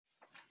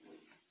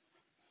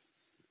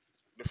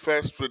The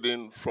first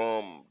reading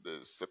from the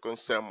second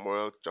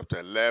Samuel chapter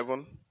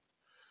 11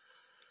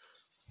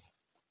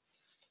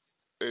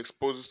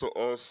 exposes to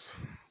us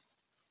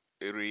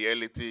a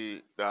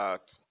reality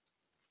that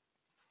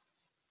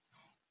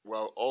we're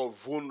all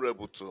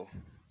vulnerable to.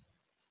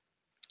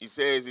 It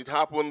says it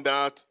happened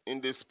that in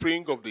the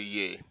spring of the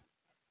year,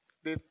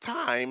 the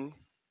time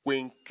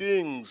when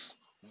kings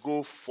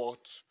go forth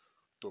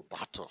to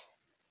battle,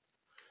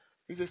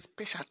 is a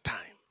special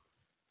time.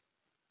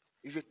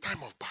 It's a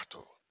time of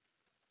battle.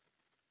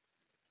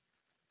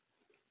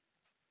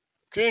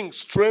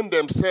 Kings train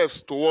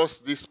themselves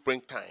towards this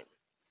springtime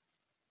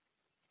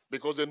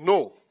because they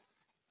know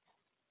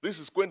this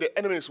is when the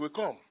enemies will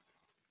come.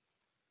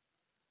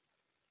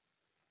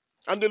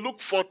 And they look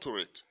forward to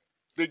it.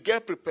 They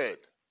get prepared.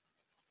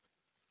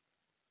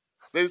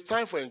 There is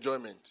time for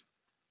enjoyment.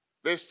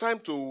 There's time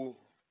to,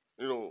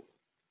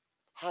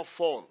 have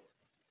fun.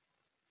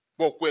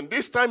 But when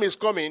this time is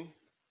coming,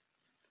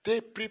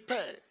 they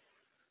prepare.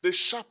 They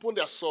sharpen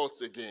their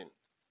swords again.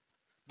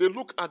 They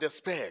look at their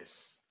spears.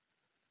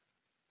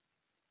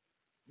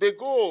 They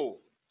go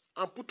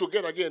and put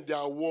together again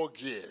their war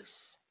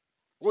gears.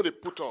 What they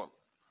put on.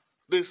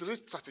 They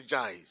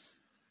re-strategize.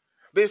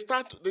 They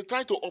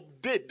try to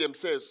update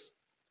themselves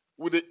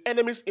with the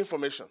enemy's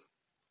information.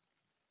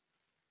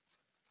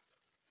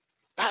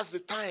 That's the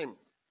time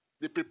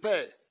they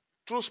prepare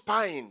through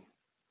spying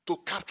to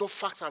capture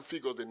facts and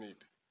figures they need.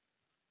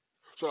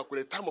 So that when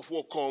the time of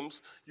war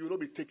comes, you will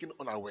not be taken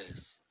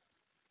unawares.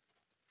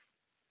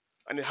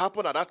 And it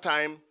happened at that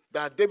time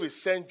that David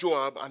sent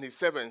Joab and his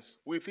servants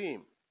with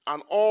him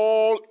and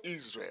all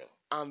Israel,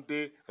 and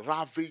they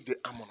ravaged the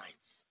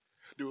Ammonites.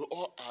 They were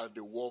all at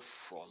the war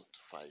front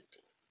fighting.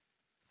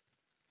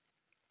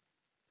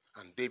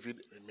 And David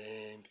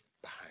remained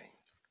behind.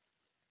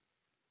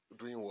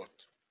 Doing what?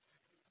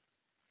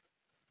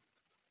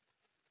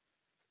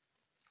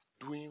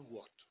 Doing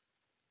what?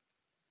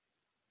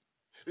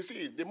 You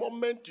see, the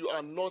moment you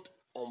are not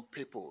on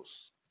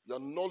purpose, you are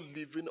not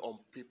living on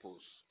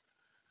purpose,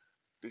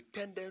 the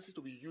tendency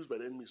to be used by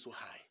the enemy is so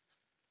high.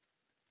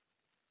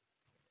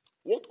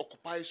 What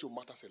occupies you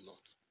matters a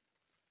lot.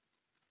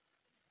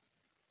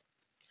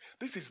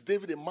 This is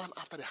David, a man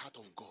after the heart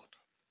of God.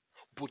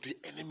 But the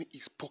enemy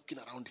is poking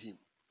around him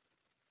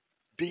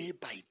day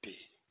by day,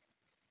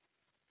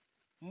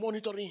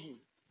 monitoring him,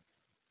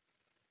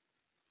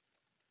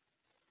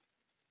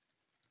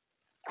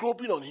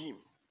 groping on him,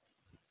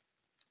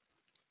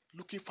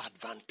 looking for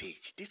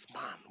advantage. This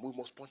man, we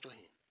must puncture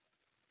him.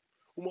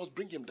 We must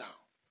bring him down.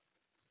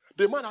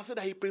 The man has said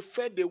that he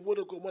preferred the word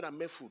of God more than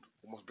mere food.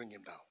 We must bring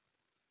him down.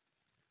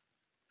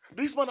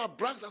 This man that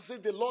brags and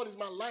says, the Lord is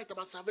my light and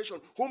my salvation.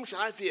 Whom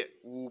shall I fear?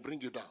 We will bring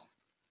you down.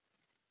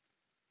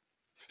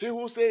 He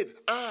who said,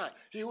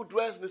 he who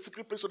dwells in the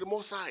secret place of the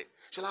Most High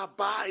shall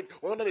abide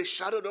under the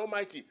shadow of the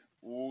Almighty.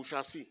 We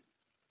shall see.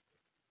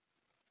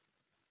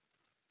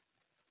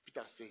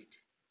 Peter said,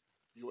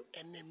 your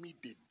enemy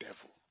the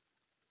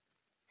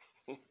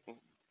devil.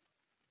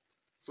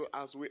 So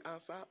as we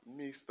answer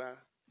Mr.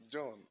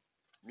 John,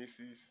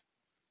 Mrs.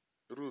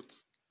 Ruth,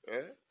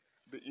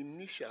 the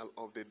initial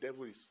of the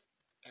devil is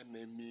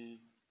enemy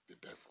the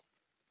devil.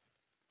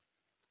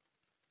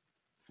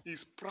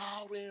 He's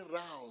prowling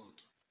round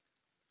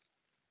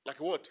like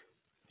what?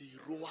 A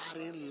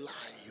roaring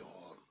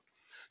lion.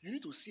 You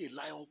need to see a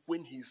lion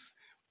when he's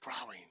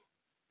prowling.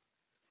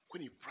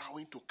 When he's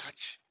prowling to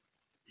catch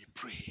a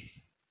prey.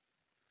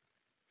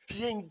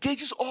 He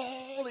engages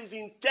all his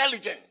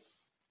intelligence.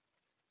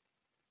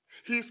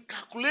 He's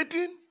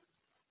calculating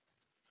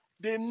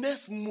the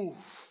next move.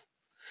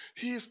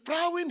 He is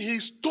prowling,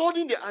 he's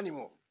studying the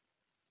animal.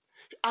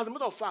 As a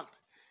matter of fact,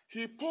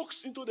 he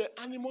pokes into the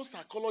animal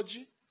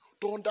psychology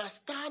to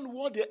understand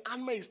what the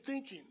animal is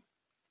thinking.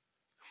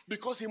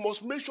 Because he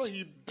must make sure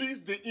he beats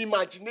the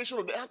imagination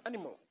of the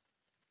animal.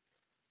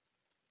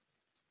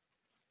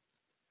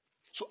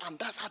 So, and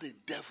that's how the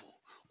devil,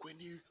 when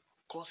he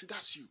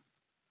considers you,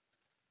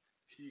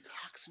 he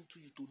hacks into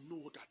you to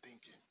know what they're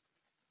thinking.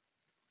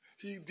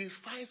 He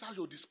defines out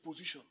your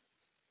disposition.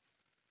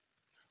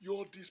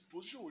 Your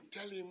disposition will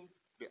tell him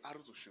the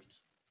arrow to shoot.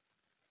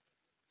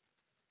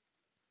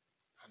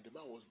 And the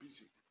man was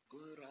busy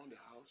going around the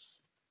house,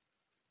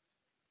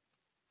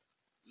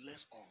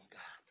 less on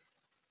guard,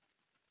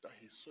 that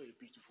he saw a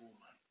beautiful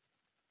woman.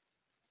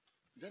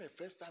 Is that the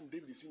first time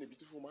David is seeing a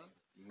beautiful woman?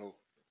 No.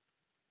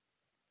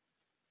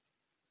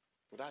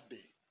 But that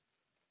day,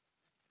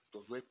 it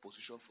was well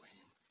positioned for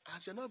him.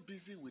 As you're not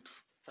busy with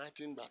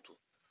fighting battle,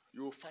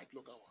 you will fight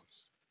local ones.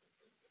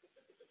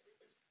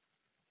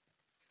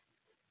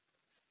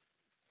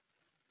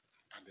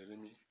 And the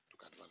enemy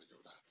took advantage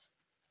of that.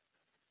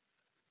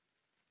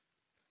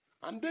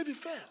 And David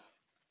fell.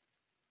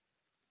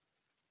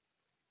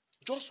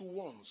 Just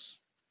once,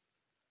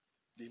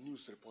 the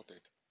news reported.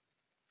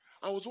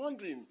 I was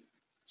wondering,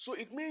 so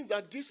it means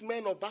that these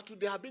men of battle,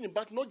 they have been in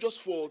battle not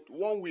just for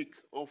 1 week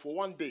or for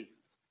 1 day.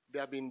 They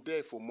have been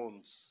there for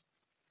months.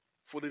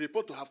 For the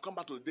report to have come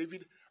back to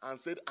David and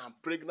said, I'm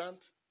pregnant.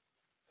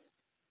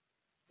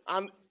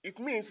 And it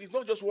means it's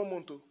not just 1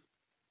 month.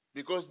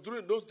 Because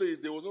during those days,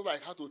 there was not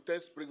like how to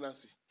test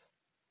pregnancy.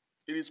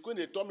 It is when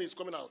the tummy is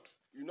coming out.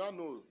 You now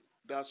know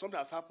that something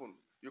has happened.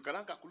 You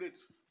cannot calculate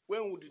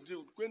when did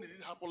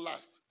it happen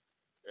last?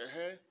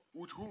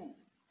 With who?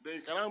 Then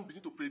you cannot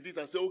begin to predict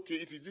and say, okay,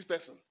 it is this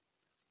person.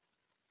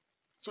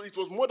 So it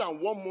was more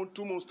than 1 month,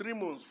 2 months, 3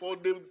 months. For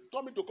the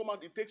tummy to come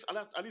out, it takes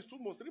at least 2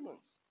 months, 3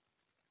 months.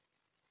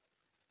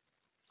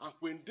 And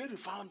when David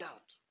found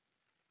out,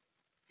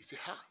 he said,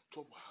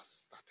 trouble has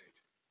started.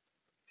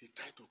 He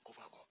tried to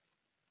cover up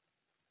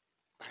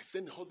by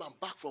sending the husband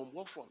back from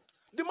war front.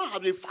 The man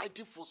had been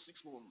fighting for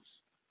 6 months.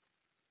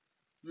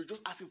 You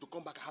just ask him to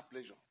come back and have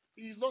pleasure.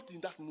 He is not in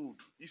that mood.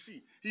 You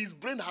see, his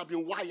brain had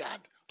been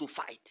wired to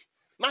fight.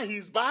 Now he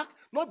is back,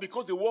 not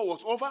because the war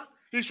was over.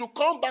 He should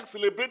come back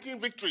celebrating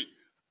victory.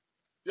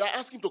 You are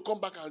asking to come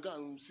back and go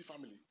and see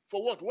family.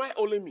 For what? Why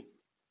only me?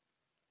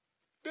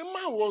 The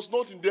man was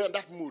not in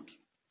that mood.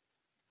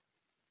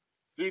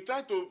 He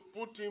tried to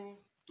put him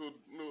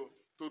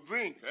to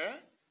drink.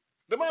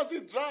 The man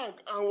still drank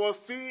and was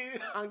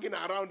still hanging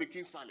around the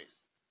king's palace.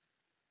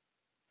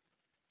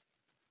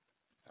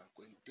 And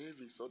when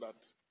David saw that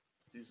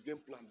his game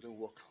plan didn't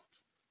work out,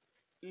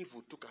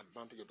 evil took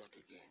advantage of that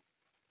again.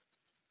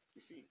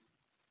 You see,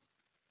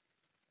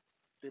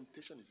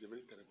 temptation is a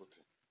very terrible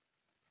thing.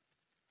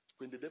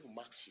 When the devil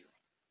marks you,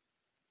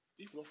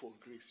 if not for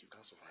grace, you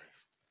can't survive.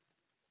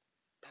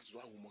 That's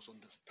why we must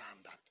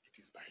understand that it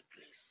is by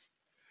grace.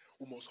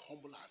 We must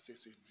humble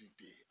ourselves every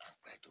day and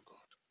cry to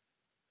God.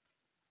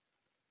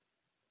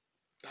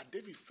 That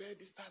David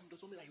failed this time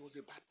doesn't mean that he was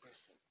a bad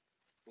person.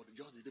 But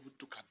just the devil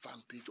took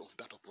advantage of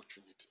that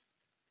opportunity.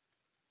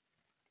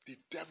 The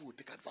devil will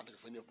take advantage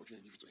of any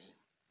opportunity given to him.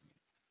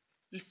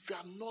 If you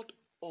are not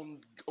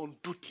on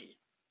duty,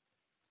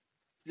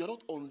 you are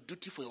not on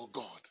duty for your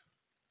God.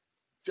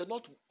 If you are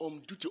not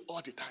on duty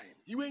all the time,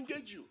 he will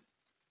engage you.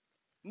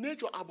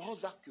 Nature abhors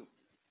vacuum.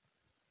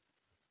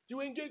 He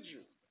will engage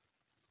you.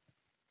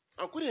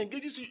 And when he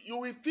engages you, you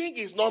will think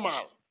it's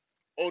normal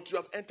until you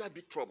have entered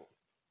big trouble.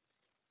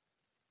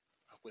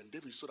 And when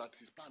David saw that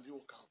his plan didn't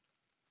work out,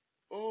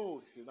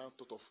 he now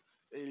thought of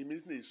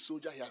eliminating a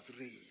soldier he has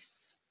raised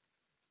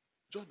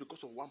just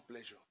because of one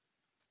pleasure.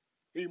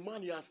 A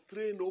man he has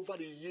trained over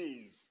the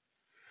years.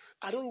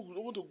 I don't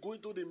want to go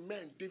into the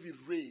men David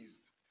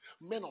raised,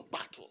 men of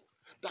battle,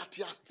 that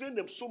he has trained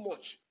them so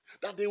much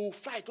that they will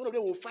fight. One of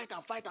them will fight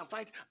and fight and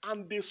fight,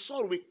 and the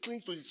sword will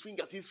cling to his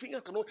fingers. His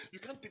fingers cannot, you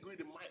can't take away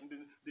the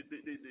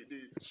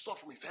sword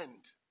from his hand.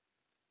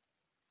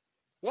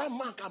 One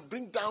man can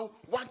bring down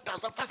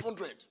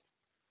 1,500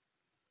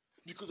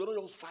 because they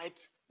don't just fight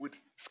with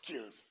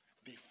skills,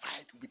 they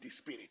fight with the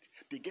spirit.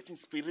 They get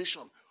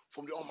inspiration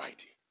from the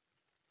Almighty.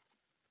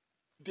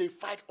 They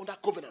fight under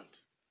covenant.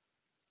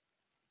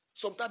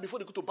 Sometimes before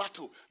they go to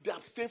battle, they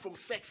abstain from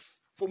sex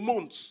for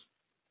months.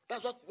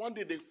 That's why one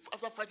day,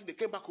 after fighting, they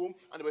came back home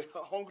and they were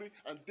hungry,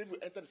 and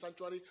David entered the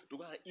sanctuary to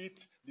go and eat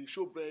the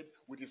showbread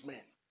with his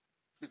men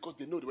because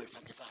they know they were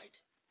sanctified.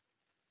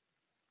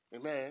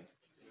 Amen.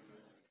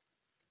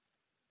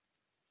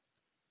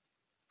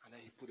 And then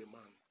he put a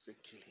man, said,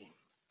 kill him.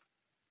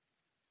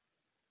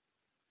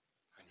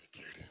 And he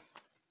killed him.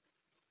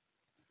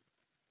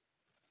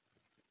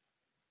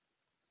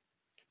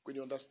 When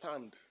you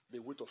understand the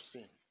weight of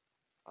sin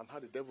and how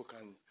the devil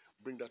can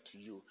bring that to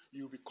you,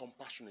 you'll be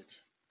compassionate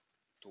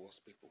towards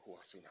people who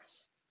are sinners.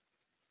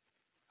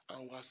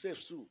 And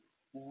ourselves too,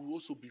 we will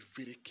also be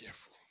very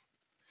careful.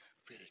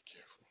 Very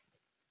careful.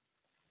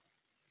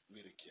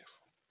 Very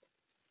careful.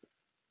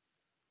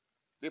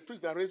 The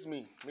priest that raised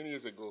me many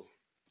years ago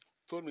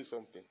told me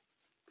something.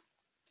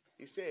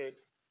 He said,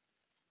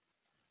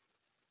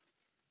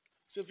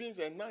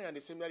 Vincent, now you're in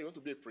the seminary, you want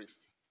to be a priest.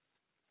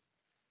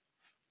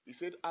 He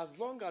said, as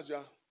long as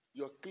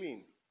you're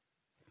clean,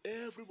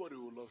 everybody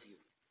will love you.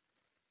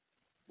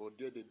 But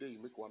the day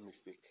you make one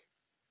mistake,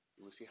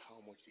 you will see how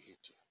much they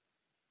hate you.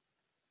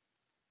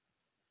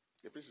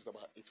 The priest is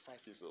about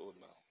 85 years old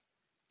now.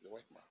 He's a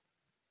white man.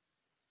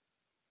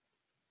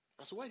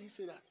 And so why did he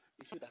say that?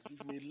 He said that you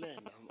may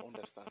learn and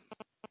understand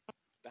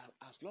that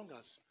as long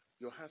as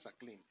your hands are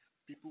clean,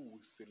 people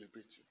will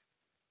celebrate you.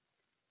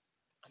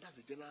 And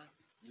that's the general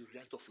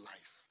reality of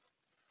life.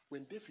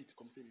 When David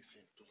committed his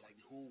sin, it was like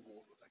the whole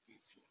world was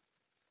against him.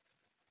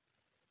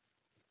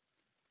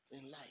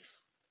 In life,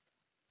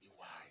 be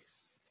wise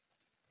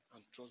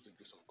and trust the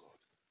grace of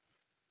God.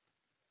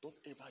 Don't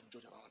ever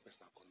judge another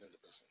person and condemn the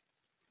person.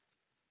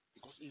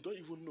 Because you don't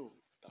even know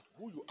that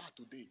who you are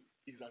today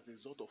is as a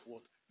result of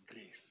what?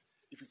 Grace.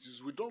 If it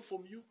is withdrawn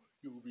from you,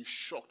 you will be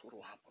shocked what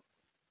will happen.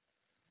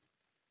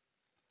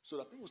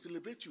 So that people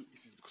celebrate you,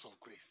 it is because of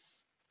grace.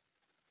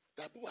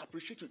 That people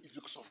appreciate you, it is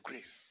because of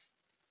grace.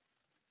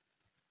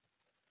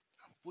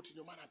 And put in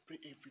your mind and pray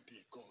every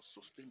day, God,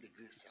 sustain the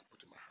grace and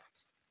put in my heart.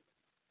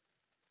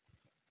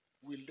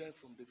 We learn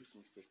from David's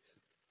mistake.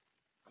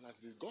 And as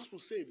the gospel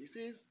said, it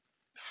says,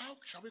 how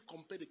shall we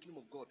compare the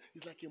kingdom of God?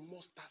 It's like a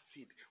mustard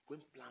seed when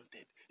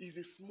planted. It's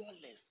the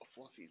smallest of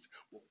all seeds,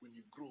 but when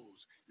it grows,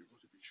 it's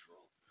going to be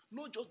shrub.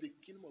 Not just the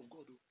kingdom of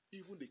God,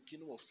 even the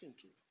kingdom of sin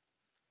too.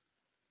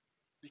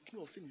 The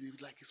kingdom of sin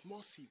is like a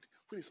small seed.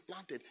 When it's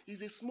planted,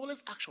 it's the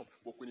smallest action.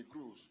 But when it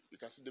grows, you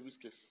can see David's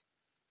case.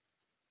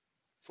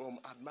 From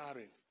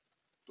admiring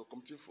to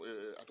committing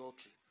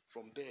adultery.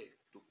 From there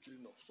to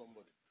killing of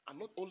somebody. And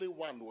not only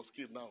one was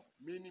killed now.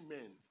 Many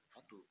men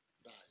had to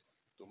die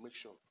to make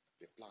sure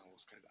the plan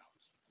was carried out.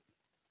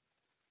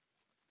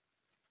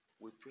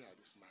 We pray at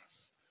this mass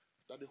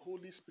that the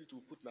Holy Spirit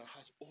will put in our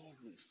hearts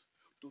always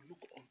to look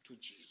unto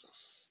Jesus.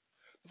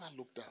 Never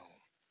look down,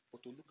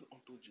 but to look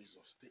unto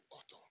Jesus, the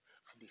author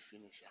and the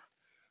finisher.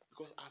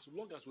 Because as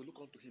long as we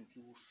look unto him, he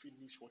will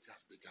finish what he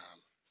has begun.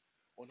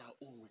 On our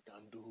own, we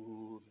can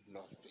do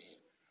nothing.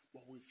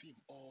 But with him,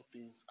 all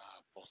things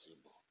are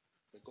possible.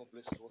 May God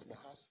bless us in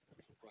the house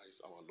of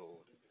Christ our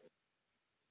Lord.